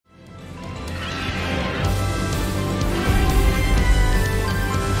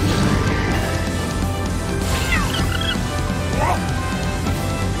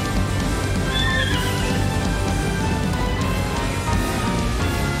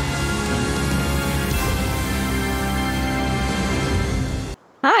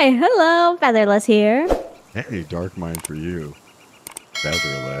Hi, hello, FeatherLes here. Hey, dark mind for you.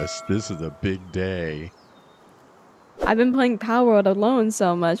 FeatherLes. This is a big day. I've been playing Palworld alone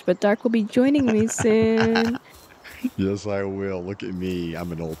so much, but Dark will be joining me soon. Yes, I will. Look at me.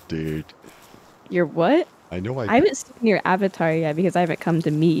 I'm an old dude. You're what? I know I haven't seen your avatar yet because I haven't come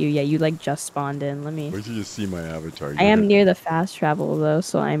to meet you yet. You like just spawned in. Let me. Wait till you see my avatar. I am near the fast travel though,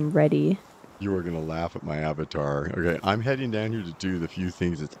 so I'm ready. You are gonna laugh at my avatar. Okay, I'm heading down here to do the few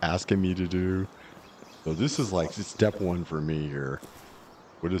things it's asking me to do. So this is like step one for me here.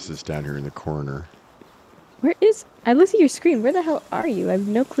 What is this down here in the corner? Where is? I looked at your screen. Where the hell are you? I have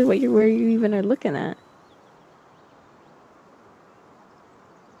no clue where you even are looking at.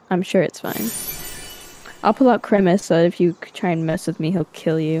 I'm sure it's fine. I'll pull out Cremis so if you try and mess with me, he'll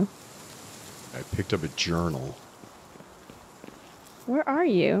kill you. I picked up a journal. Where are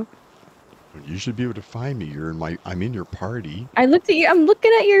you? You should be able to find me. I'm in your party. I looked at you. I'm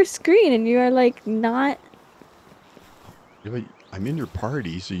looking at your screen, and you are like not. I'm in your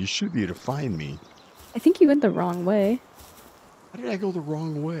party, so you should be able to find me. I think you went the wrong way. How did I go the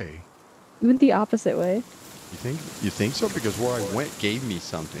wrong way? You went the opposite way. You think so? Because where I went gave me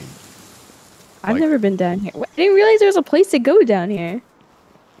something. I've never been down here. I didn't realize there was a place to go down here.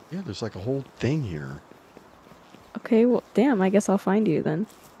 Yeah, there's like a whole thing here. Okay, well, damn, I guess I'll find you then.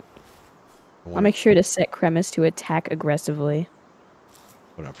 I'll make sure to set Cremis to attack aggressively.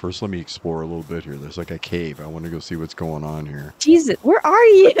 Hold on, first let me explore a little bit here. There's like a cave. I want to go see what's going on here. Jesus, where are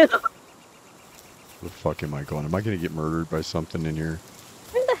you? Where the fuck am I going? Am I going to get murdered by something in here?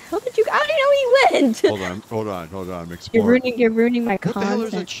 Where the hell did you go? I don't know you went. Hold on. I'm exploring. You're ruining my content. content.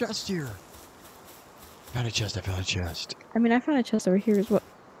 What the hell? There's a chest here. I found a chest. I mean, I found a chest over here as well.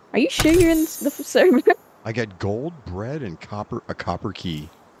 Are you sure you're in the server? I got gold, bread, and a copper key.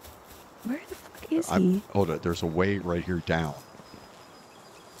 Where the fuck is he? Hold it. There's a way right here down.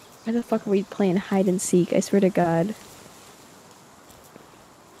 Why the fuck are we playing hide and seek? I swear to God.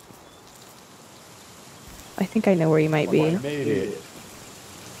 I think I know where you might be. I made it.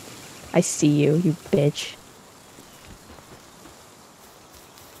 I see you, you bitch.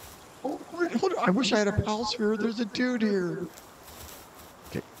 Oh, hold on. I wish I had a pal sphere. There's a dude here.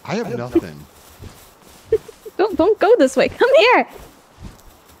 Okay, I have nothing. Don't go this way. Come here.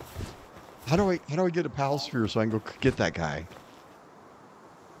 How do I get a pal sphere so I can go get that guy?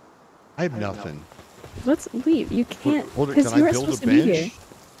 I have nothing. Let's leave. You can't. Hold it. Can I build a bench?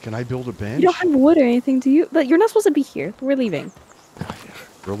 Can I build a bench? You don't have wood or anything, do you? But you're not supposed to be here. We're leaving.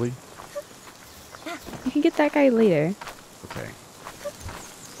 Really? You can get that guy later. Okay.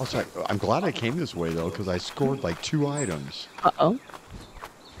 Also, I'm glad I came this way though, because I scored like 2 items. Uh-oh.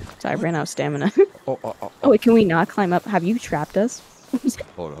 So I ran out of stamina. Oh, wait, can we not climb up? Have you trapped us?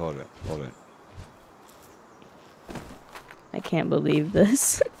 Hold it. I can't believe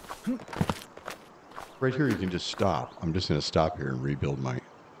this. Right here, you can just stop. I'm just gonna stop here and rebuild my.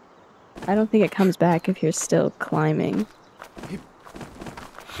 I don't think it comes back if you're still climbing.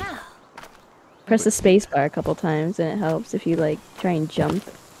 Press the space bar a couple times and it helps if you like try and jump.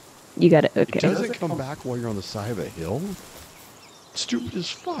 You got it. Okay. It doesn't come back while you're on the side of a hill? Stupid as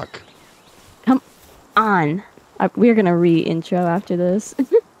fuck. Come on. We're gonna re-intro after this.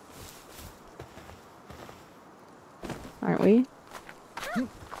 Aren't we? I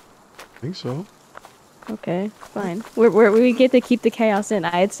think so. Okay, fine. We get to keep the chaos in.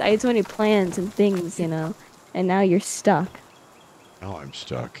 I had so many plans and things, you know, and now you're stuck. Now I'm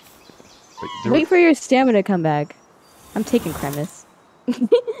stuck. Wait for your stamina to come back. I'm taking Cremis. Do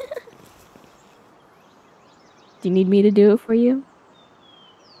you need me to do it for you?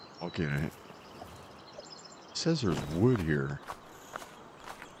 Okay. It says there's wood here.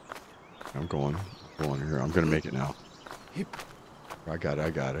 I'm going here. I'm gonna make it now. I got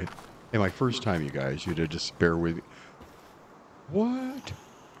it. Hey, my first time, you guys. You'd just bear with me. What?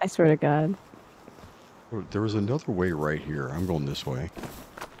 I swear to God. There was another way right here. I'm going this way.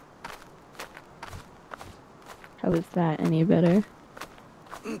 How is that any better?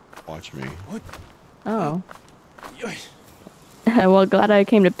 Watch me. What? Oh. Well, glad I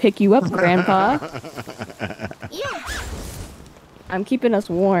came to pick you up, Grandpa. I'm keeping us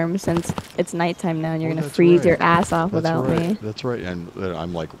warm since it's nighttime now and you're gonna freeze your ass off without me. That's right, and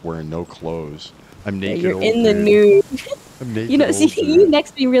I'm like wearing no clothes. I'm naked. You're in the nude. I'm naked. You know, see, you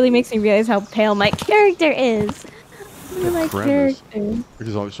next to me really makes me realize how pale my character is. My character.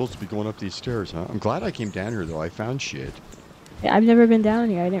 Because I was supposed to be going up these stairs, huh? I'm glad I came down here though. I found shit. Yeah, I've never been down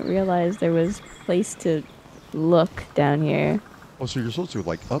here. I didn't realize there was a place to look down here. Oh, so you're supposed to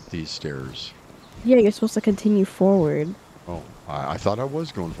like up these stairs? Yeah, you're supposed to continue forward. Oh, I thought I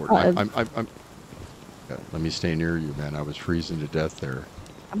was going for it. Yeah, let me stay near you, man. I was freezing to death there.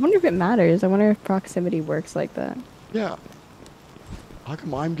 I wonder if it matters. I wonder if proximity works like that. Yeah. How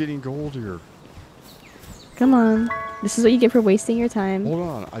come I'm getting gold here? Come on. This is what you get for wasting your time. Hold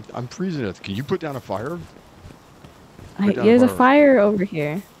on. I'm freezing it. Can you put down a fire? Put down a There's a fire. fire over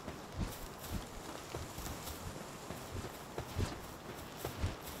here.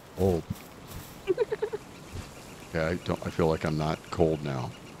 Oh. Okay, I feel like I'm not cold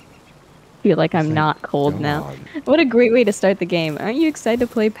now. Feel like I'm Thank not cold now. God. What a great way to start the game. Aren't you excited to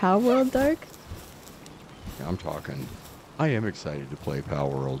play Palworld, Dark? Yeah, I'm talking. I am excited to play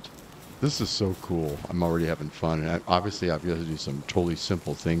Palworld. This is so cool. I'm already having fun. And obviously, I've got to do some totally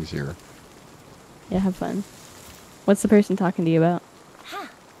simple things here. Yeah, have fun. What's the person talking to you about?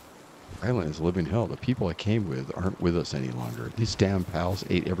 Island is living hell. The people I came with aren't with us any longer. These damn pals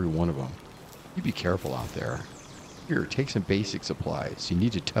ate every one of them. You be careful out there. Here, take some basic supplies. You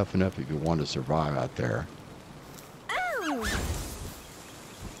need to toughen up if you want to survive out there.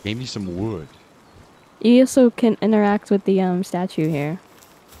 Gave me some wood. You also can interact with the statue here.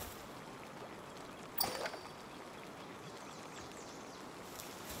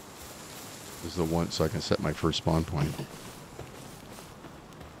 This is the one so I can set my first spawn point.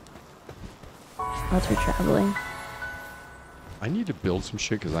 As we're traveling. I need to build some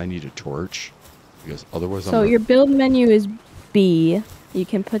shit because I need a torch. Because otherwise So your build menu is B. You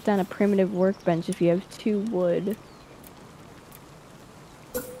can put down a primitive workbench if you have 2 wood.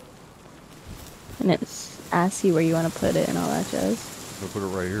 And it asks you where you want to put it and all that jazz. I'm gonna put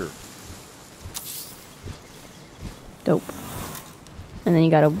it right here. Dope. And then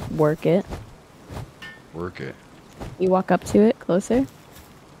you gotta work it. Work it. You walk up to it closer.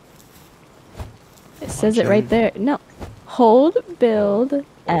 It says it right there. No. Hold, build,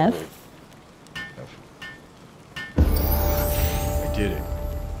 F. I did it.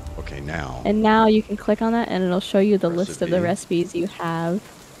 Okay, now. And now you can click on that and it'll show you the list of the Recipe. recipes you have.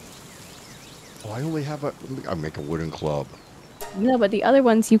 Oh, I only have I'll make a wooden club. No, but the other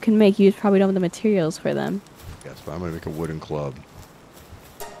ones you can make, you probably don't have the materials for them. Yes, but I'm gonna make a wooden club.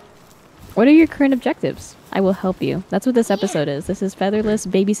 What are your current objectives? I will help you. That's what this episode is. This is FeatherLes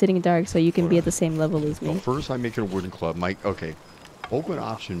babysitting Dark so you can be at the same level as Well, me. first I'm making a wooden club. Okay. Open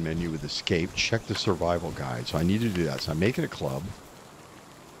option menu with escape. Check the survival guide. So I need to do that. So I'm making a club.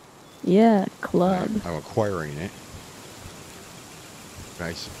 Yeah, club. I'm acquiring it.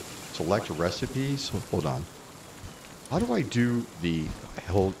 Nice. Select recipes. Hold on. How do I do the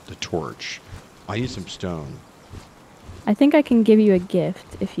torch? I need some stone. I think I can give you a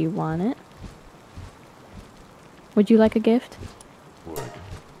gift if you want it. Would you like a gift? Wood.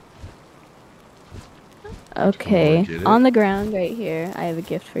 Okay. On the ground right here, I have a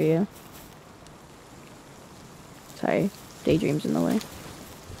gift for you. Sorry, daydream's in the way.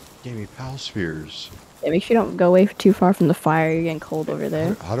 Gave me pal spheres. Yeah, make sure you don't go away too far from the fire. You're getting cold over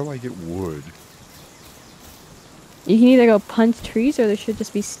there. How do I get wood? You can either go punch trees or there should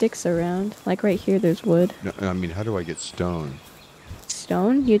just be sticks around. Like right here, there's wood. No, I mean, how do I get stone?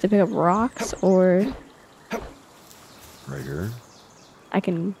 Stone? You have to pick up rocks or... Right here. I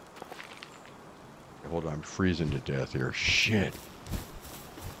can... Hold on, I'm freezing to death here. Shit.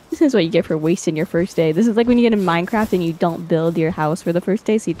 This is what you get for wasting your first day. This is like when you get in Minecraft and you don't build your house for the first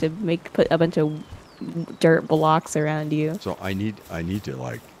day, so you have to put a bunch of dirt blocks around you. So I need to.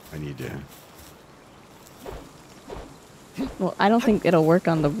 Well, I don't think it'll work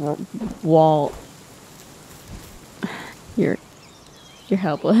on the wall. You're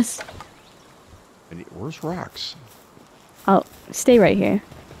helpless. Where's rocks? I'll stay right here.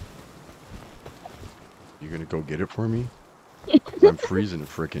 You gonna go get it for me? I'm freezing to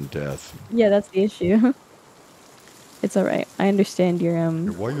frickin' death. Yeah, that's the issue. It's all right. I understand your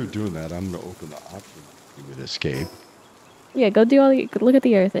While you're doing that, I'm gonna open the option with escape. Yeah, go do all the look at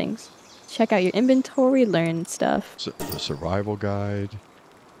the other things. Check out your inventory, learn stuff. So, the survival guide,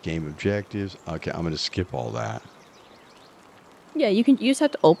 game objectives. Okay, I'm gonna skip all that. Yeah, you just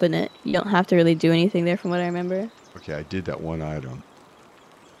have to open it. You don't have to really do anything there, from what I remember. Okay, I did that one item.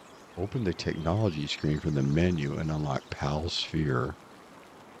 Open the technology screen from the menu and unlock PAL Sphere.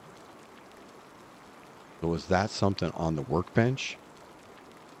 So is that something on the workbench?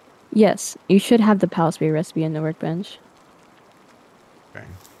 Yes, you should have the Palsphere recipe in the workbench. Okay.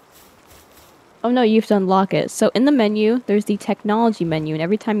 Oh no, you have to unlock it. So in the menu, there's the technology menu, and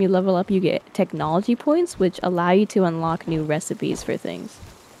every time you level up, you get technology points, which allow you to unlock new recipes for things.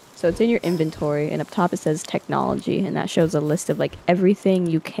 So it's in your inventory, and up top it says technology, and that shows a list of like everything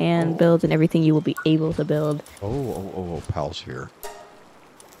you can build and everything you will be able to build. Oh, PAL Sphere. So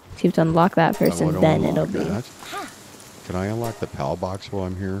you have to unlock that first, and then it'll be... Can I unlock the PAL box while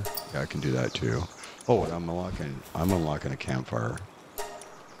I'm here? Yeah, I can do that too. Oh, and I'm unlocking a campfire.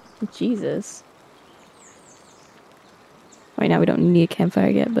 Jesus. Right now we don't need a campfire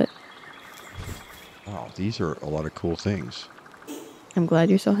yet, but Wow, these are a lot of cool things. I'm glad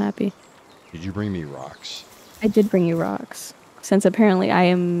you're so happy. Did you bring me rocks? I did bring you rocks. Since apparently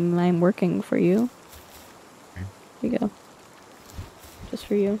I'm working for you. Okay. Here you go. Just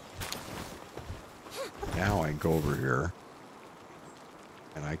for you. Now I can go over here.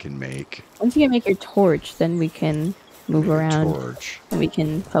 And I can make... Once you make your torch, then we can move around. Torch. And we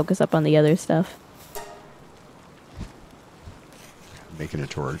can focus up on the other stuff. Making a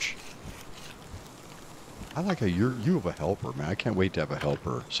torch. I like how you have a helper, man. I can't wait to have a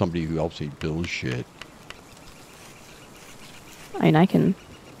helper. Somebody who helps me build shit. I mean, I can...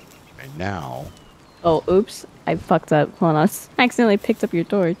 And now... Oh, oops. I fucked up. Hold on. I accidentally picked up your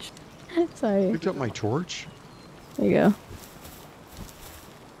torch. Sorry. Picked up my torch? There you go.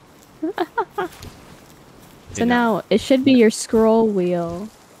 So now it should be your scroll wheel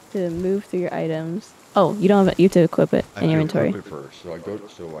to move through your items. Oh, you don't have it. You have to equip it in your inventory. I have to equip it first.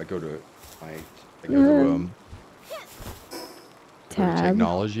 So I go to my tab.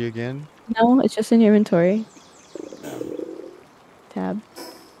 Technology again? No, it's just in your inventory. Tab.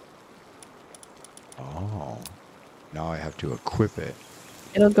 Oh. Now I have to equip it.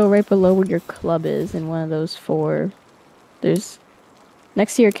 It'll go right below where your club is in one of those 4. There's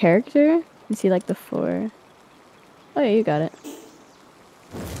next to your character. You see like the 4. Oh yeah, you got it.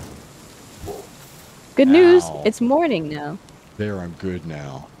 Good news, it's morning now. There, I'm good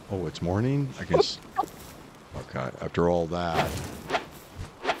now. Oh, it's morning? I guess. Okay, after all that.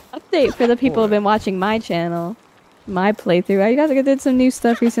 Update for the people who have been watching my channel. My playthrough. I did some new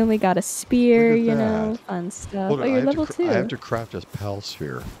stuff recently. Got a spear, you know, fun stuff. Hold on, oh, you're level 2. I have to craft a pal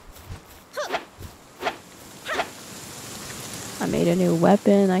sphere. I made a new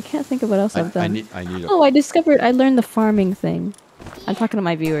weapon. I can't think of what else I've done. I need oh, I learned the farming thing. I'm talking to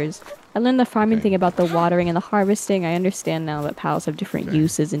my viewers. I learned the farming thing about the watering and the harvesting. I understand now that pals have different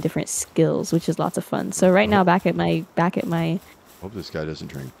uses and different skills, which is lots of fun. So right now, back at my hope this guy doesn't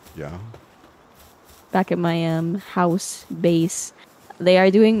drink. Yeah. Back at my house base, they are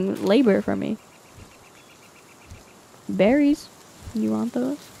doing labor for me. Berries, you want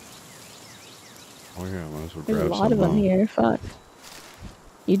those? Oh yeah, might as well There's grab a lot of them here. Fuck.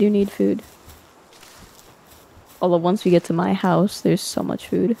 You do need food. Although once we get to my house, there's so much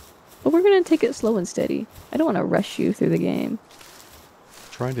food. But we're gonna take it slow and steady. I don't want to rush you through the game.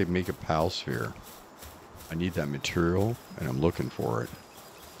 I'm trying to make a pal sphere. I need that material, and I'm looking for it.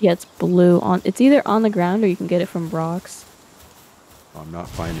 Yeah, it's blue. It's either on the ground or you can get it from rocks. I'm not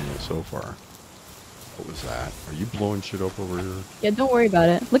finding it so far. What was that? Are you blowing shit up over here? Yeah, don't worry about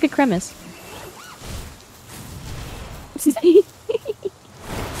it. Look at Cremis. What are you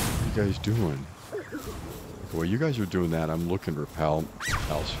guys doing? While you guys are doing that, I'm looking for pal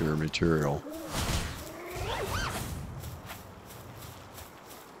sphere material.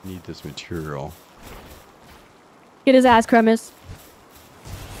 Need this material. Get his ass, Cremis.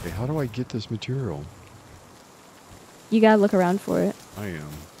 Hey, how do I get this material? You gotta look around for it. I am.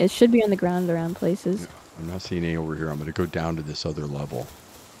 It should be on the ground around places. No, I'm not seeing any over here. I'm gonna go down to this other level.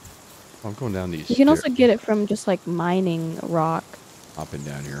 I'm going down these stairs. You can also get it from just like mining rock. Hopping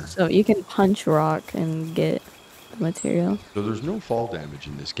down here. So you can punch rock and get the material. So there's no fall damage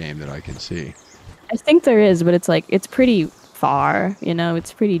in this game that I can see. I think there is, but it's like, it's pretty far, you know,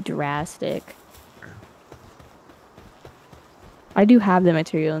 it's pretty drastic. I do have the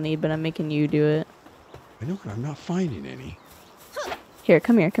material need, but I'm making you do it. I know, but I'm not finding any. Here,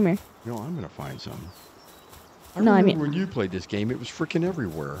 come here, come here. No, I'm gonna find some. I mean, when you played this game, it was freaking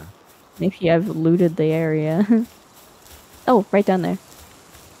everywhere. Maybe I've looted the area. Oh, right down there.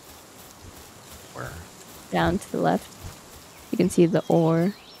 Where? Down to the left. You can see the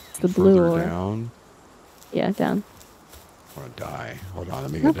ore. It's the blue ore. Down? Yeah, down. I'm gonna die. Hold on,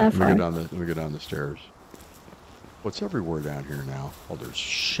 let me go down the stairs. What's everywhere down here now? Oh, there's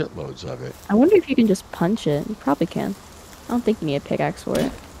shitloads of it. I wonder if you can just punch it. You probably can. I don't think you need a pickaxe for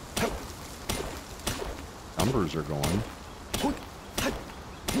it. Numbers are going.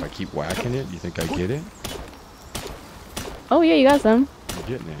 If I keep whacking it, you think I get it? Oh yeah, you got some. I'm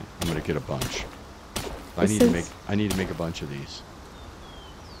getting it. I'm gonna get a bunch. I need to make a bunch of these.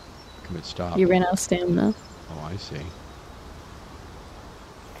 Commit stop. You ran out of stamina. Oh, I see.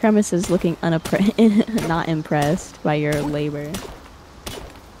 Cremis is looking not impressed by your labor.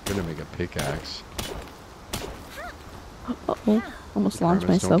 I'm gonna make a pickaxe. Uh-oh. Almost launched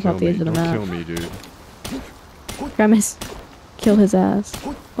myself off the edge of the map. Don't kill me, dude. Cremis, kill his ass.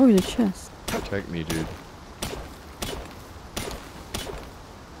 Oh, the chest. Protect me, dude.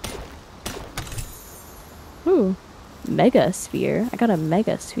 Ooh, mega sphere. I got a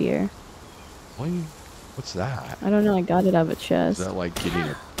mega sphere. What? What's that? I don't know. I got it out of a Is chest. that like getting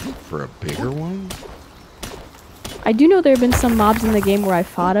a for a bigger one? I do know there have been some mobs in the game where I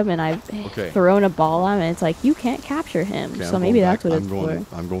fought him and I've thrown a ball at him and it's like, you can't capture him. Okay, so maybe that's what it's for.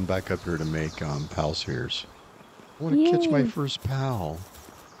 I'm going back up here to make pal spheres. I want to catch my first pal.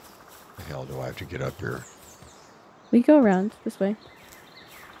 The hell do I have to get up here? We go around this way.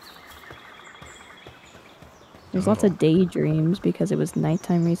 There's lots of daydreams because it was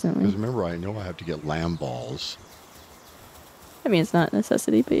nighttime recently. Because remember, I know I have to get lamb balls. I mean, it's not a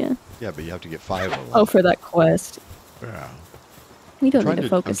necessity, but yeah. Yeah, but you have to get 5 of them. Oh, for that quest. Yeah. We don't need to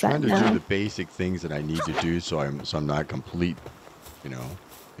focus that now. I'm trying to do the basic things that I need to do, so I'm not complete,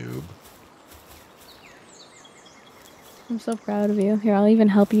 noob. I'm so proud of you. Here, I'll even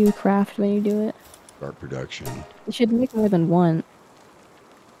help you craft when you do it. Start production. You should make more than one.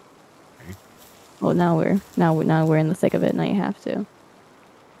 Okay. Well, now we're in the thick of it. Now you have to.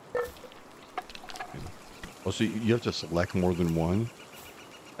 Oh, so you have to select more than one.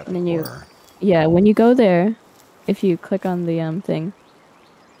 And then yeah, when you go there, if you click on the thing,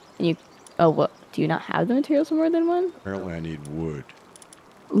 and you, what? Do you not have the materials for more than one? Apparently, I need wood.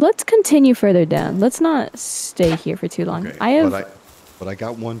 Let's continue further down. Let's not stay here for too long. Okay, but I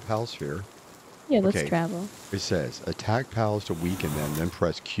got one pal sphere. Yeah, let's travel. It says, attack pals to weaken them, then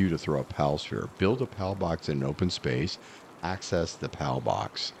press Q to throw a pal sphere. Build a pal box in an open space. Access the pal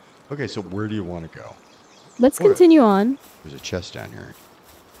box. Okay, so where do you want to go? Let's continue on. There's a chest down here.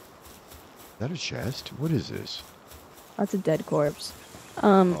 Is that a chest? What is this? That's a dead corpse.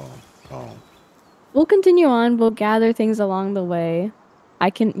 Oh. We'll continue on. We'll gather things along the way. I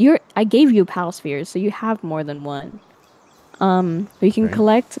gave you pal spheres, so you have more than one. We can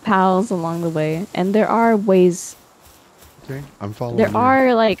collect pals along the way, and there are ways. Okay, I'm following. There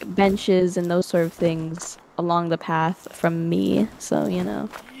are like benches and those sort of things along the path from me, so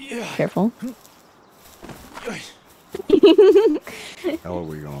careful. How are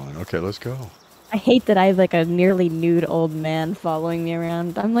we going? Okay, let's go. I hate that I have like a nearly nude old man following me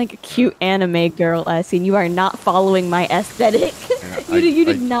around. I'm like a cute anime girl, and you are not following my aesthetic. You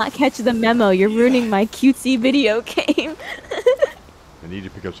did not catch the memo. You're ruining my cutesy video game. I need to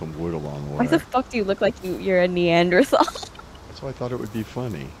pick up some wood along the way. Why the fuck do you look like you're a Neanderthal? That's why I thought it would be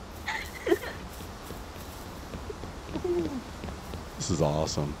funny. This is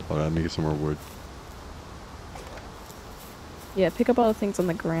awesome. Hold on, let me get some more wood. Yeah, pick up all the things on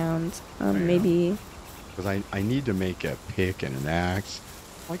the ground. Maybe. Because I need to make a pick and an axe.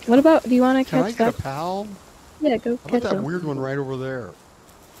 What about? Do you want to catch that? Can I get a pal? Yeah, go catch that weird one right over there?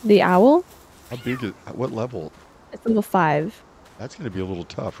 The owl? How big is? What level? It's level 5. That's going to be a little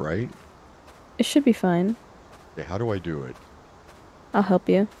tough, right? It should be fine. Okay, how do I do it? I'll help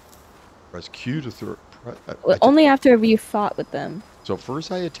you. Press Q to throw. Only after you fought with them. So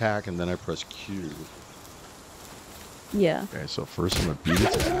first I attack and then I press Q. Yeah. Okay, so first I'm going to beat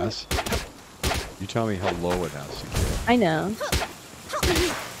its ass. You tell me how low it has to get. I know.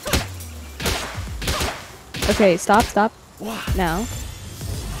 Okay, stop. Now.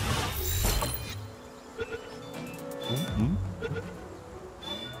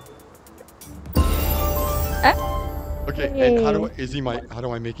 Okay, and how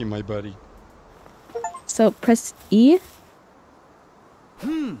do I make him my buddy? So press E.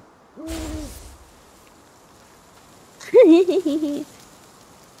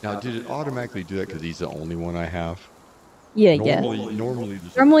 Now, did it automatically do that because he's the only one I have? Yeah,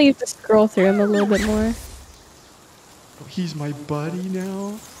 Normally you have to scroll through him a little bit more. Oh, he's my buddy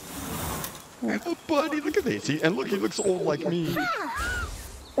now? Oh, buddy, look at this. And look, he looks old like me.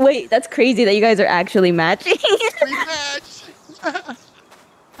 Wait, that's crazy that you guys are actually matching. We match!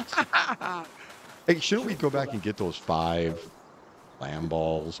 Hey, shouldn't we go back and get those 5 lamb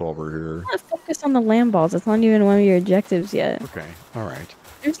balls over here? Let's focus on the lamb balls. It's not even one of your objectives yet. Okay, alright.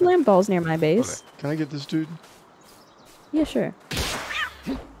 There's lamb balls near my base. Okay. Can I get this dude? Yeah, sure.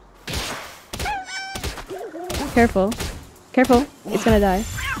 Careful. It's gonna die.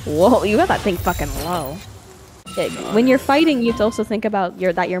 Whoa, you got that thing fucking low. When you're fighting, you have to also think about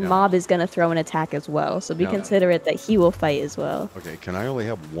that your mob is gonna throw an attack as well. So be considerate that he will fight as well. Okay, can I only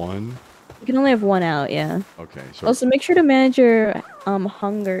have one? You can only have one out, yeah. Okay, so... Also, make sure to manage your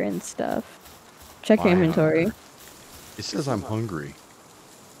hunger and stuff. Check your inventory. Hunger. It says I'm hungry.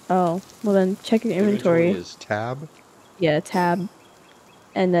 Oh, well then check your inventory. Inventory is tab? Yeah, tab.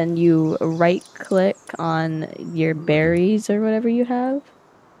 And then you right-click on your berries or whatever you have.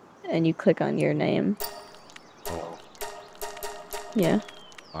 And you click on your name. Oh. Yeah.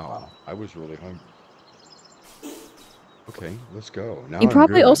 Wow, I was really hungry. Okay, let's go. Now you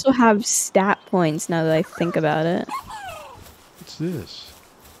probably also have stat points now that I think about it. What's this?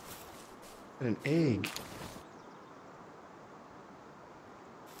 An egg.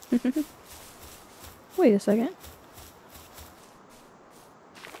 Wait a second.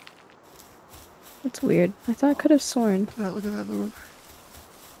 That's weird. I thought I could have sworn. Look at that little.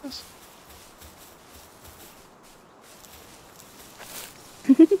 Yes.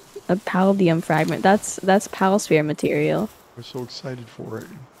 A palladium fragment. That's Palsphere material. We're so excited for it.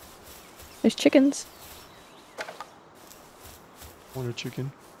 There's chickens. Want a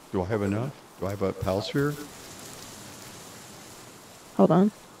chicken? Do I have enough? Do I have a Palsphere? Hold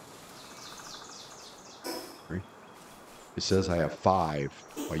on. It says I have 5.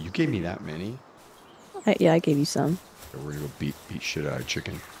 Well, you gave me that many. Yeah, I gave you some. So we're gonna go beat shit out of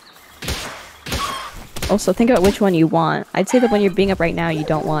chicken. Also, think about which one you want. I'd say that when you're being up right now, you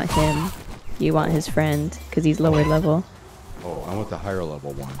don't want him. You want his friend, because he's lower level. Oh, I want the higher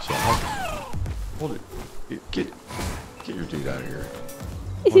level one. So hold it. Get your dude out of here.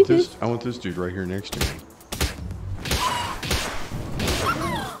 I want this dude right here next to me.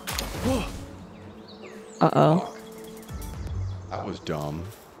 Uh-oh. That was dumb.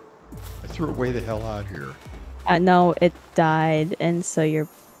 I threw it way the hell out here. No, it died, and so you're...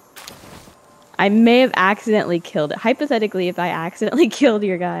 I may have accidentally killed it. Hypothetically, if I accidentally killed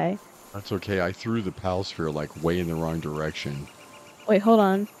your guy. That's okay. I threw the Palsphere like way in the wrong direction. Wait, hold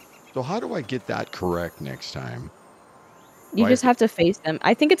on. So how do I get that correct next time? You just have to face them.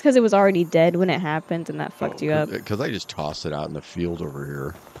 I think it's because it was already dead when it happened, and that fucked you up. Because I just tossed it out in the field over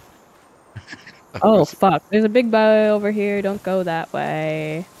here. Oh, fuck. There's a big boy over here. Don't go that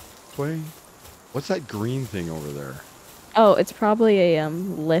way. What's that green thing over there? Oh, it's probably a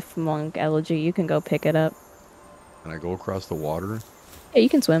lift monk elegy. You can go pick it up. Can I go across the water? Yeah, you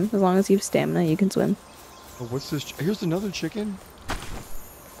can swim. As long as you have stamina, you can swim. Oh, what's this? Here's another chicken.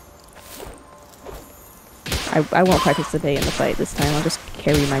 I won't participate in the fight this time. I'll just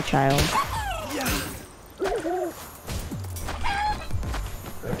carry my child. Did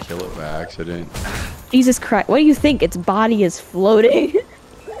I kill it by accident? Jesus Christ. What do you think? Its body is floating.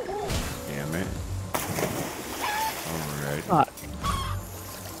 Damn it. Alright. Fuck.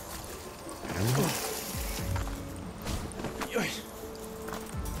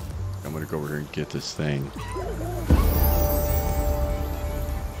 I'm gonna go over here and get this thing.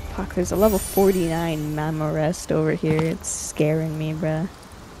 Fuck, there's a level 49 Mamorest over here. It's scaring me, bruh.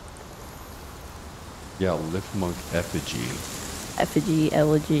 Yeah, lift monk effigy. Effigy,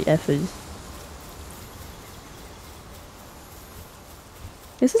 elegy, effigy.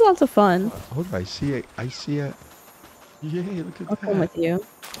 This is lots of fun. Oh, I see it. I see it. Yay, look at I'll that. come with you.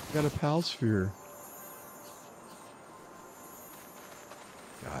 I got a Palsphere.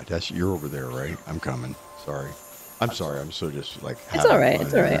 God, you're over there, right? I'm coming. Sorry. I'm sorry. I'm so just like. It's alright.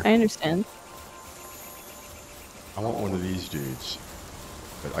 It's alright. I understand. I want one of these dudes.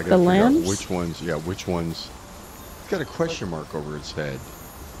 But I gotta The figure out lambs? which ones. Yeah, which ones. It's got a question mark over its head.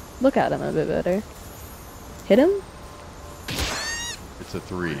 Look at him a bit better. Hit him? It's a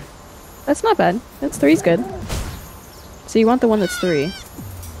 3. That's not bad. That's 3's good. So you want the one that's 3.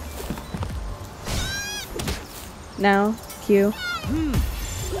 Now, Q.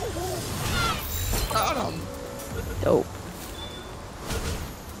 Got him. Dope.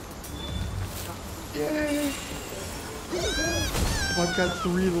 Yay! Oh, I've got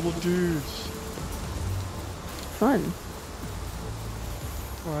 3 little dudes. Fun.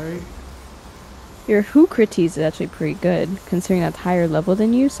 Right. Your Hoocrites is actually pretty good, considering that's higher level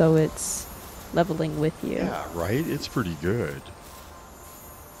than you, so it's leveling with you. Yeah, right? It's pretty good.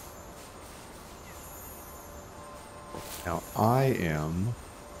 Now, I am...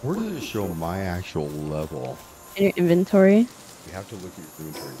 Where does it show my actual level? In your inventory. You have to look at your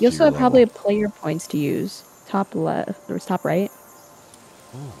inventory. You also have probably player points to use. Top left, or top right.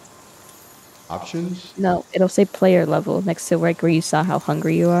 Oh. Options? No, it'll say player level next to where you saw how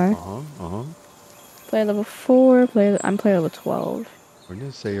hungry you are. Uh-huh. Player level 4, I'm player level 12. What did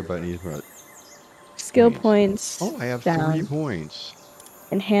it say about anything? Skill points. Oh, I have down. 3 points.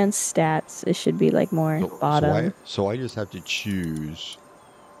 Enhanced stats. It should be like more bottom. So I just have to choose.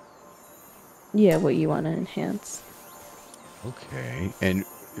 Yeah, what you want to enhance. Okay. And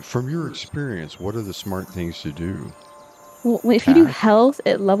from your experience, what are the smart things to do? Well, if you do health,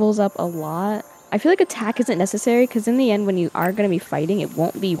 it levels up a lot. I feel like attack isn't necessary because in the end, when you are going to be fighting, it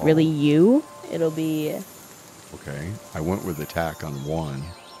won't be really you. It'll be... Okay. I went with attack on 1.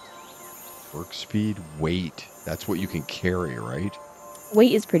 Work speed, weight. That's what you can carry, right?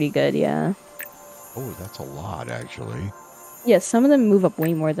 Weight is pretty good, yeah. Oh, that's a lot, actually. Yeah, some of them move up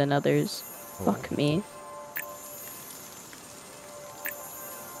way more than others. Oh. Fuck me.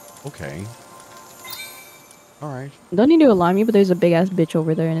 Okay. All right. Don't need to alarm you, but there's a big ass bitch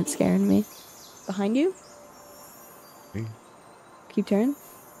over there and it's scaring me. Behind you? Hey, Keep turning.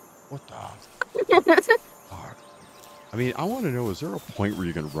 what the fuck? I mean, I want to know, is there a point where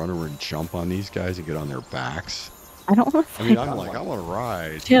you can run over and jump on these guys and get on their backs? I don't want to I mean, fight I'm on like, one. I want to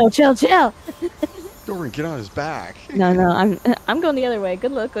ride. Chill, chill, chill. Go over and get on his back. No, no, I'm going the other way.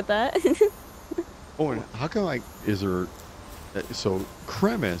 Good luck with that. Oh, and how come, like, is there, so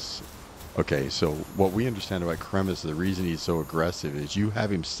Cremis, okay, so what we understand about Cremis, the reason he's so aggressive is you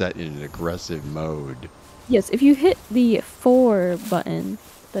have him set in an aggressive mode. Yes, if you hit the 4 button,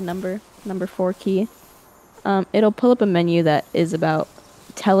 the number 4 key, it'll pull up a menu that is about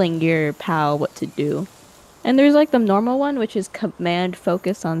telling your pal what to do. And there's like the normal one, which is command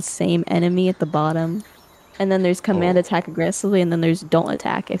focus on same enemy at the bottom. And then there's command Oh, attack aggressively, and then there's don't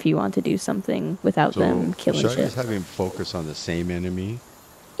attack if you want to do something without so them killing should I shit. just have him focus on the same enemy?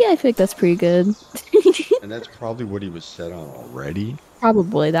 Yeah, I think that's pretty good. And that's probably what he was set on already.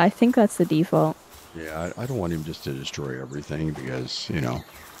 Probably. I think that's the default. Yeah, I don't want him just to destroy everything because, you know.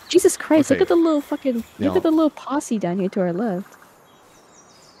 Jesus Christ, look Okay, at the little fucking, look at now, the little posse down here to our left.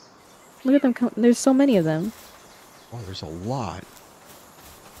 Look at them come, there's so many of them. oh, there's a lot.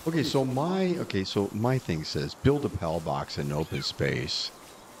 Okay, so my thing says build a PAL box in open space.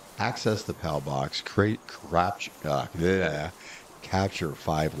 Access the PAL box, capture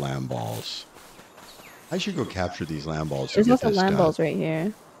 5 lamb balls. I should go capture these lamb balls to There's get lots of this land done. balls right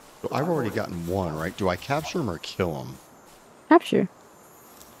here. So I've already gotten one, right? Do I capture them or kill them? Capture.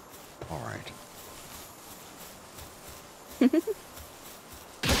 All right.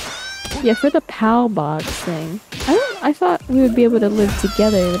 Yeah, for the PAL box thing. I thought we would be able to live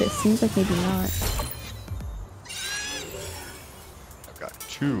together, but it seems like maybe not. I've got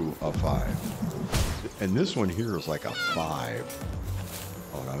 2 of 5. And this one here is like a 5.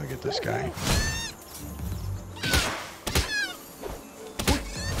 Oh, now let me get this guy.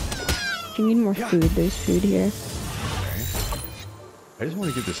 If you need more food, there's food here. Okay. I just want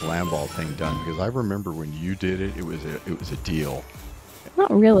to get this lamb ball thing done because I remember when you did it, it was a deal.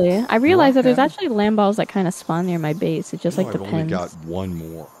 Not really. I No, realized that there's haven't. actually land balls that kind of spawn near my base. It just No, like I've only depends. got one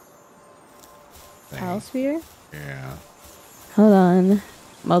more PAL thing. sphere? Yeah. Hold on.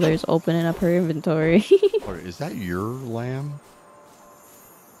 Mother's opening up her inventory. Oh, is that your lamb?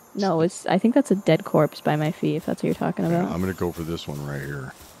 No, it's. I think that's a dead corpse by my feet. If that's what you're talking Yeah, about. I'm gonna go for this one right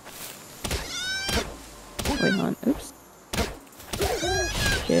here. Wait, hold on. Oops.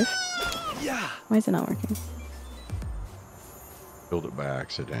 Shift. Yeah. Why is it not working? Build it by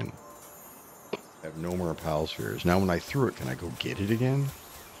accident. I have no more pal spheres. Now when I threw it, can I go get it again?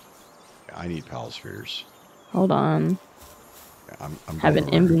 Yeah, I need pal spheres. Hold on. Yeah, I'm Having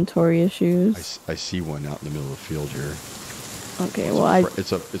going over. inventory issues. I see one out in the middle of the field here. Okay, well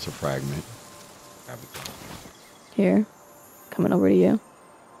It's a fragment. Grab it. here. Coming over to you.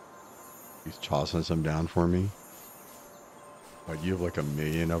 He's tossing some down for me. Oh, you have like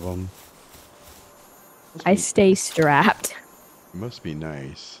 1,000,000 of them. I stay strapped. It must be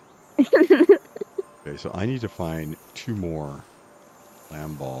nice. Okay, so I need to find 2 more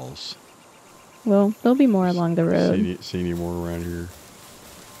lamb balls. Well, there'll be more along the road. See any more around here?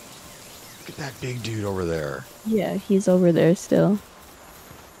 Look at that big dude over there. Yeah, he's over there still.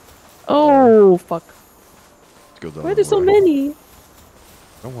 Oh, fuck. Let's go the Why are other there so way. many? I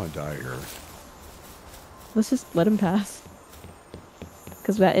don't want to die here. Let's just let him pass.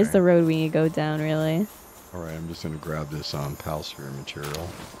 Because that is Okay. the road we need to go down, really. Alright, I'm just going to grab this pal sphere material.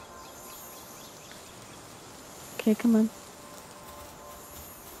 Okay, come on.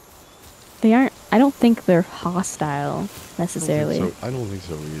 They aren't... I don't think they're hostile, necessarily. I don't think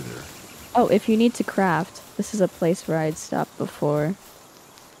so either. Oh, if you need to craft, this is a place where I'd stopped before.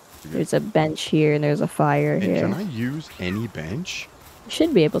 There's a bench here, and there's a fire And here. can I use any bench? You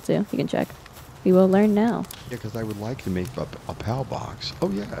should be able to. You can check. We will learn now. Yeah, because I would like to make a PAL box. Oh,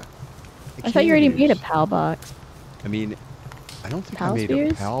 yeah. I thought you already can made a use- PAL box. I mean, I don't think I PAL made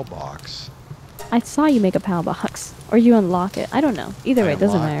spheres? a PAL box. I saw you make a PAL box. Or you unlock it. I don't know. Either I way, it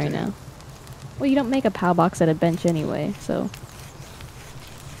doesn't unlocked matter it. now. Well, you don't make a PAL box at a bench anyway, so...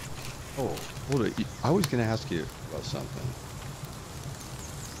 Oh, hold it. I was going to ask you about something.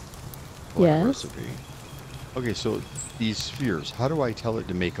 Like Yes? recipe. Okay, so these spheres, how do I tell it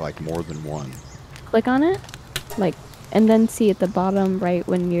to make like more than one? Click on it, like, and then see at the bottom right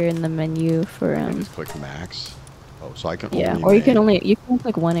when you're in the menu for, I just click max. Oh, so I can yeah, only or you make, can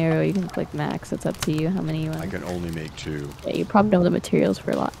click one arrow, you can click max, it's up to you how many you I want. can only make 2. Yeah, you probably know the materials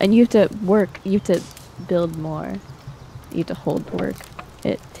for a lot. And you have to you have to build more. You have to hold work.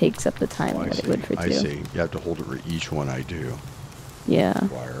 It takes up the time Oh, I that see. it would for 2. I see. You have to hold it for each one I do. Yeah.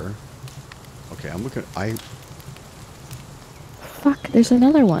 Wire. Okay, I'm looking. Fuck, there's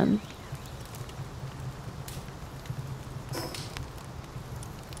another one.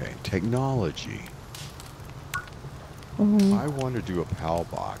 Okay, technology. I want to do a PAL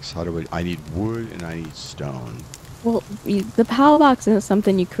box. How do I need wood and I need stone. Well, the PAL box isn't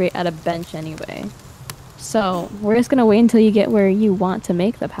something you create at a bench anyway. So we're just gonna wait until you get where you want to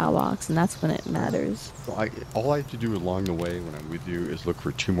make the PAL box, and that's when it matters. So all I have to do along the way when I'm with you is look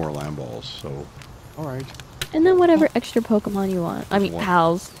for 2 more land balls. So, all right. And then whatever extra Pokemon you want. I mean,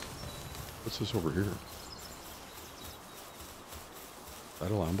 pals. What's this over here? Is that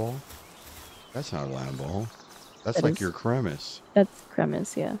a land ball? That's not a land ball. That's That like is. your cremis. That's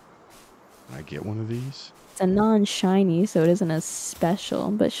Cremis, yeah. Can I get one of these? It's a non-shiny, so it isn't as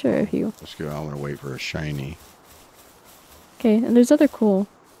special, but sure if you... Let's go. I'm going to wait for a shiny. Okay, and there's other cool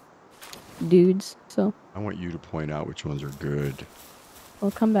dudes, so... I want you to point out which ones are good.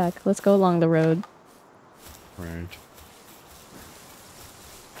 We'll come back. Let's go along the road. Right.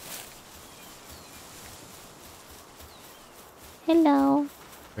 Hello.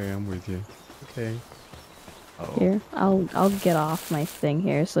 Okay, I'm with you. Okay. Uh-oh. Here, I'll get off my thing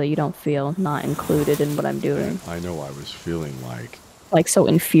here so you don't feel not included in what I'm doing. I know I was feeling like so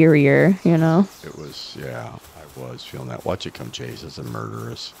inferior, you know? it was, yeah, I was feeling that. Watch it come chase us and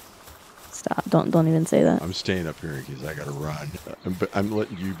murder us. Stop. Don't even say that. I'm staying up here because I gotta run. But I'm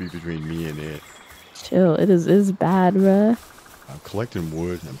letting you be between me and it. Chill. It is bad, bruh. I'm collecting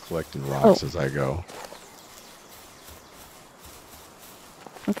wood and I'm collecting rocks as I go.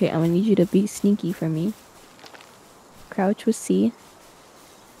 Okay, I'm gonna need you to be sneaky for me. Crouch with C.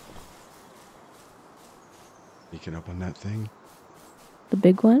 Sneaking up on that thing. The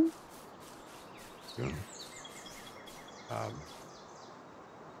big one? Good.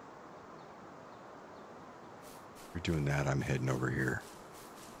 You're doing that, I'm heading over here.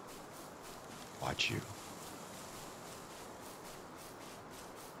 Watch you.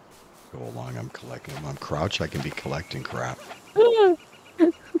 Go along, I'm collecting them. I'm crouched, I can be collecting crap. Oh,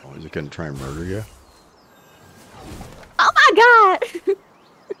 is it gonna try and murder you? Oh my god!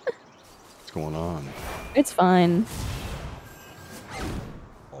 What's going on? It's fine.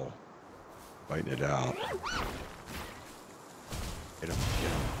 Oh, fighting it out. Get him,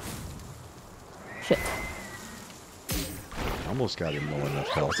 get him. Shit. Almost got him low enough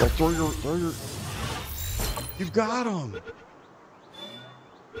health. Oh, throw your... You've got him!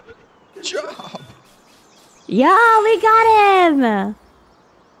 Good job! Yeah, we got him!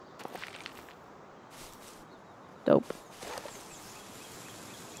 Dope.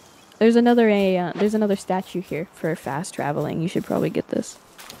 There's another statue here for fast traveling. You should probably get this.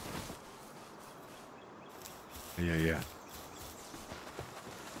 Yeah.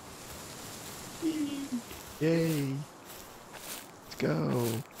 Yay! Let's go!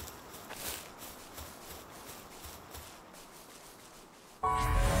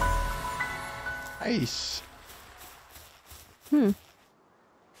 Nice! Hmm.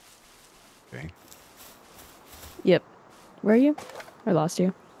 Okay. Yep. Where are you? I lost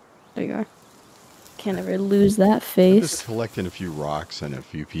you. There you are. Can't ever lose that I'm face. just collecting a few rocks and a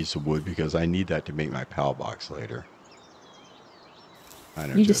few pieces of wood because I need that to make my PAL box later. I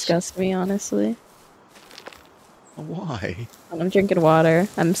know. You disgust me, honestly. Why? I'm drinking water.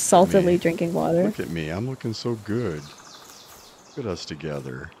 I'm saltily drinking water. Look at me. I'm looking so good. Look at us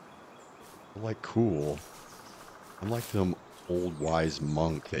together. We're like cool. I'm like some old wise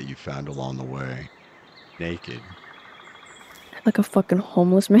monk that you found along the way. Naked. Like a fucking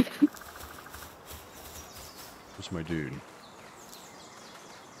homeless man. Where's my dude?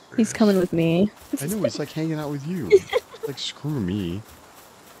 He's coming with me. I know, he's like hanging out with you. Like, screw me.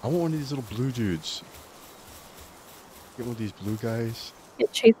 I want one of these little blue dudes. Get one of these blue guys.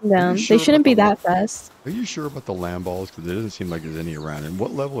 Get chasing down. Sure They shouldn't be that fast. Are you sure about the land balls? Because it doesn't seem like there's any around. And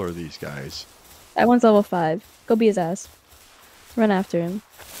what level are these guys? That one's level 5. Go be his ass. Run after him.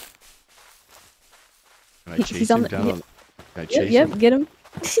 Can I chase him down? Can I chase him? Yep, get him.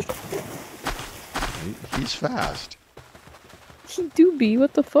 He's fast. He do be.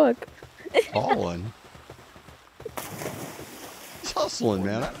 What the fuck? Falling. He's hustling,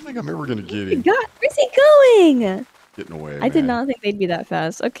 man. I don't think I'm ever going to get him. God, where's he going? Getting away, I did not think they'd be that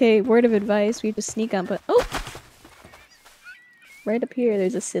fast. Okay, word of advice. We have to sneak up. But oh! Right up here,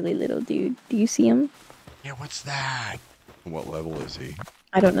 there's a silly little dude. Do you see him? Yeah, what's that? What level is he?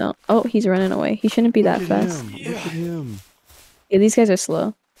 I don't know. Oh, he's running away. He shouldn't be that fast. Look at him. Yeah, these guys are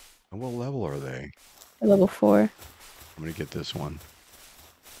slow. And what level are they? They're level 4. I'm going to get this one.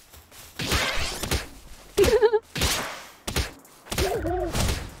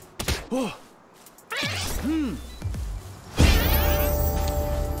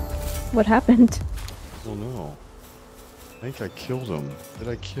 What happened? Oh no. I think I killed him. Did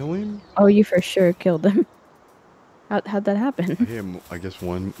I kill him? Oh, you for sure killed him. How'd that happen? I hit him, I guess,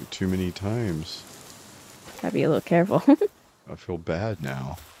 one too many times. Gotta be a little careful. I feel bad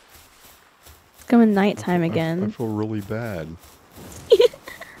now. It's coming nighttime I again. feel really bad.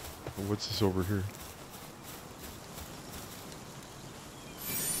 What's this over here?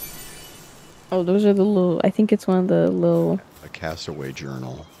 Oh, those are the little, I think it's one of the little, A castaway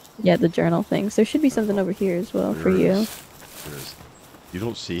journal. yeah, the journal things. There should be something over here as well for you. There is. You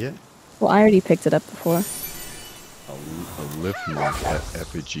don't see it? Well, I already picked it up before. A lift mark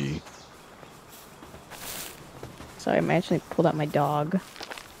effigy. Sorry, I actually pulled out my dog.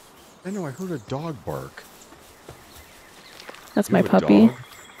 I know, I heard a dog bark. That's You my have a puppy. dog?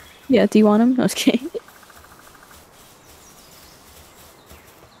 Yeah, do you want him? I was kidding.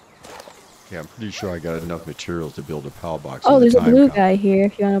 Yeah, I'm pretty sure I got enough materials to build a PAL box. Oh, when the there's a time blue comes. guy here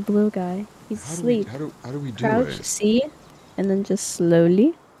if you want a blue guy. He's asleep. How do we do Crouch, it? C, and then just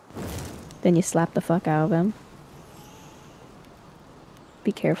slowly. Then you slap the fuck out of him.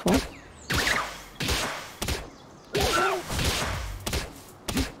 Be careful.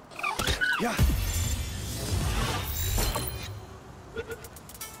 Yeah.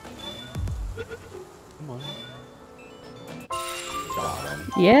 Come on. Got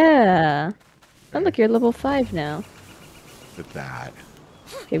him. Yeah. Oh, look, you're level 5 now. Look at that.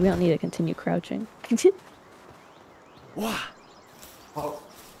 Okay, we don't need to continue crouching. Wow. Oh.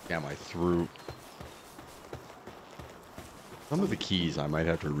 Damn, I threw. Some of the keys I might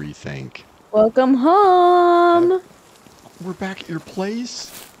have to rethink. Welcome home! We're back at your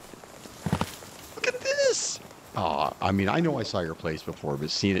place? Look at this! I mean, I know I saw your place before, but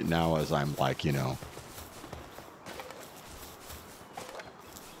seeing it now as I'm like, you know.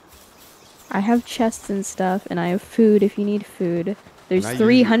 I have chests and stuff, and I have food if you need food. There's Can I use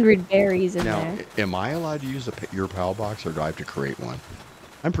 300 berries in Now, there. am I allowed to use your PAL box, or do I have to create one?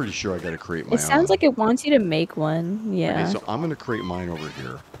 I'm pretty sure I got to create my own. It sounds like it wants you to make one. Yeah. Okay, so I'm going to create mine over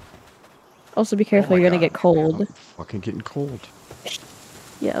here. Also, be careful, Oh my you're gonna God, get cold. I'm fucking getting cold.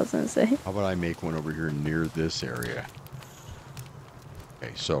 Yeah, I was gonna say. How about I make one over here near this area?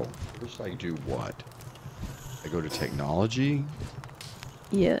 Okay, so first I do what? I go to technology.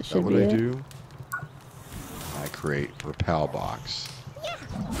 Yeah, it Is that should what be I it. do? I create a PAL box.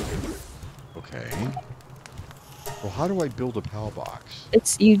 Okay. Well, how do I build a PAL box?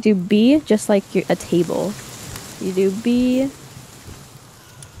 It's you do B just like a table. You do B,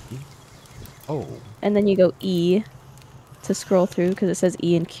 Oh, and then you go E to scroll through because it says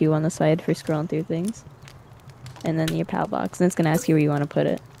E and Q on the side for scrolling through things. And then your PAL box, and it's gonna ask you where you want to put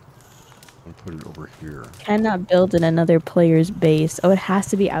it. I'm gonna put it over here. Cannot build in another player's base. Oh, it has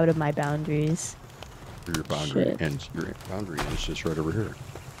to be out of my boundaries. For your boundary Shit. ends. Your boundary is just right over here.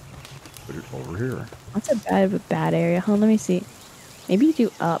 Put it over here. That's a bad area. Hold on, let me see. Maybe you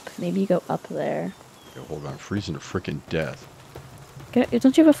do up. Maybe you go up there. Okay, hold on, I'm freezing to freaking death.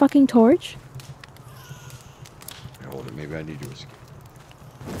 Don't you have a fucking torch? Okay, hold it. Maybe I need to escape.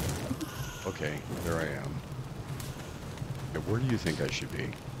 Okay, there I am. Okay, where do you think I should be?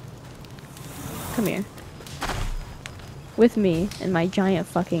 Come here. With me and my giant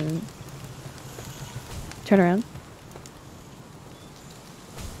fucking... Turn around.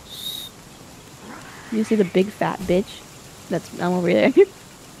 You see the big fat bitch? I'm over there.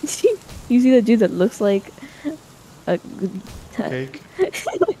 You see the dude that looks like a... Cake?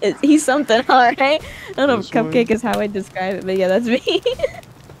 He's something, alright? I don't know if This one? cupcake is how I describe it, but yeah, that's me.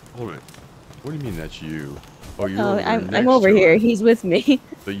 Hold it. What do you mean that's you? Oh, you're Oh, over here I'm next over to here. it. He's with me.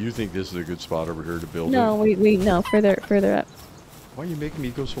 So you think this is a good spot over here to build No, it? no, further up. Why are you making me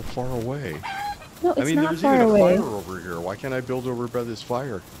go so far away? No, it's I mean, not there's far even a away. fire over here. Why can't I build over by this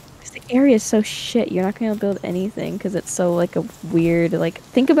fire? The area is so shit. You're not gonna build anything because it's so like a weird. Like,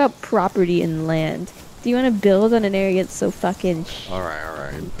 think about property and land. Do you want to build on an area that's so fucking All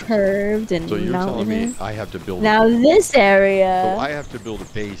right. curved and So you're telling me mountainous? I have to build Now this area. So I have to build a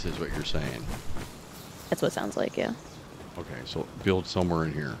base is what you're saying. That's what it sounds like, yeah. Okay, so build somewhere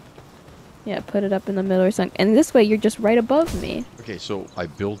in here. Yeah, put it up in the middle or something. And this way, you're just right above me. Okay, so I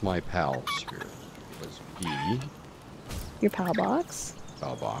build my pals here. Let's B, Your PAL box.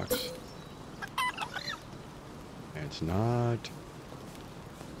 pal box. And it's not...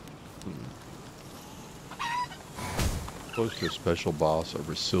 Close to a special boss or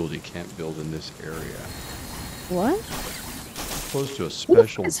facility, can't build in this area. What? Close to a Who the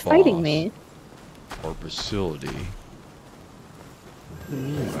special fuck is boss fighting me? or facility. What do you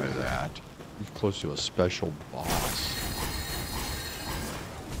mean by that? He's close to a special boss.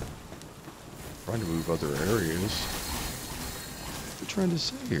 Trying to move other areas. What are you trying to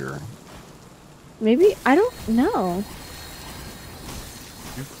say here? Maybe I don't know.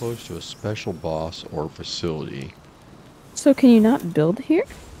 Too close to a special boss or facility. So can you not build here?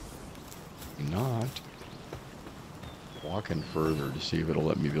 Not. Walking further to see if it'll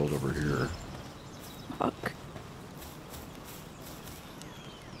let me build over here. Fuck.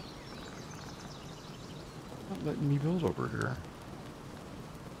 Not letting me build over here.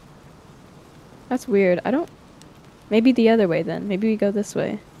 That's weird. I don't... Maybe the other way then. Maybe we go this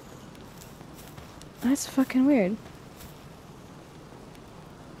way. That's fucking weird.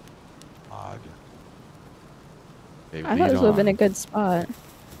 Odd. Hey, I thought lead this would have been a on. good spot.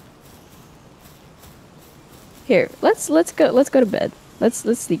 Here, let's go to bed. Let's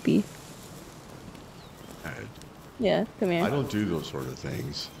sleepy. Yeah, come I here. don't do those sort of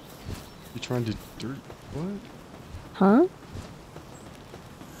things. You trying to dirt? What? Huh?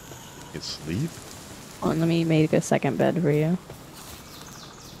 Get sleep? Hold on, let me make a second bed for you.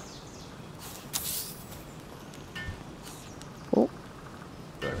 Oh,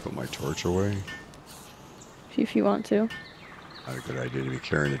 Did I put my torch away? if you want to. Not a good idea to be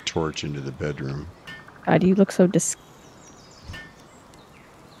carrying a torch into the bedroom. God, you look so Are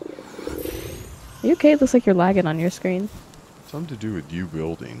you okay? It looks like you're lagging on your screen. Something to do with you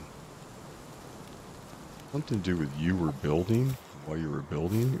building. Something to do with you were building. While you were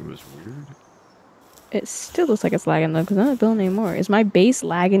building, it was weird. It still looks like it's lagging though, because I'm not building anymore. Is my base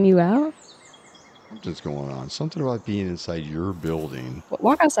lagging you out? Something's going on. Something about being inside your building.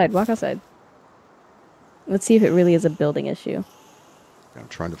 Walk outside, walk outside. Let's see if it really is a building issue. I'm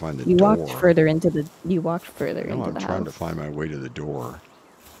trying to find the You walked door. further into the No, I'm the trying to house. find my way to the door.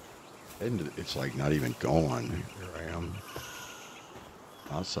 And it's like not even going. Here I am.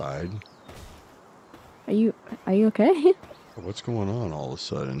 Outside. Are you okay? What's going on all of a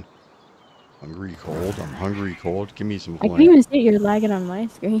sudden? Hungry, cold? I'm hungry, cold. Give me some I can't flame. even see it. You're lagging on my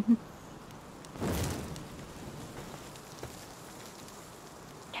screen.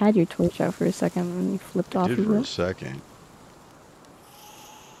 Had your torch out for a second when you flipped I off did of for a it. second.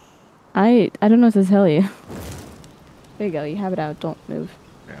 I don't know what to tell you. There you go. You have it out. Don't move.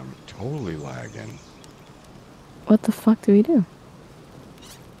 I'm totally lagging. What the fuck do we do?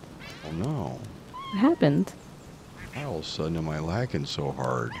 Oh no. What happened? Why all of a sudden am I lagging so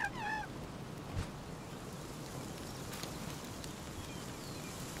hard?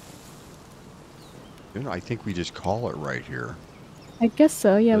 You know, I think we just call it right here. I guess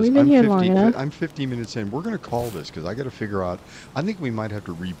so. Yeah, 'Cause we've been here long enough. I'm 50 minutes in. We're going to call this because I got to figure out. I think we might have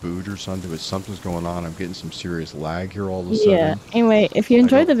to reboot or something, but something's going on. I'm getting some serious lag here all of a Yeah. sudden. Anyway, if you I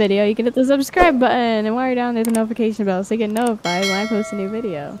enjoyed don't. the video, you can hit the subscribe button, and while you're down there, the notification bell so you get notified when I post a new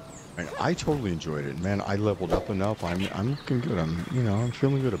video. I totally enjoyed it, man. I leveled up enough. I'm looking good. I'm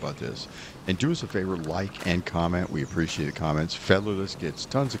feeling good about this. And do us a favor, like and comment. We appreciate the comments. FeatherLes gets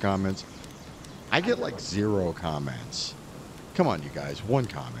tons of comments. I get like 0 comments. Come on, you guys. 1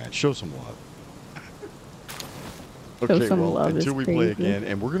 comment. Show some love. Show Okay, some well, love is until we play crazy. again,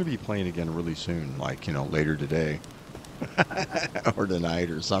 and we're going to be playing again really soon, like, later today. Or tonight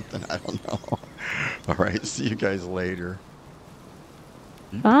or something. I don't know. All right, see you guys later.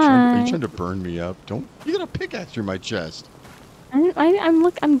 Are you Bye. trying to burn me up? Don't. You got a pickaxe through my chest. I'm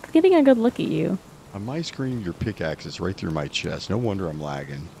getting a good look at you. On my screen, your pickaxe is right through my chest. No wonder I'm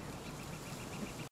lagging.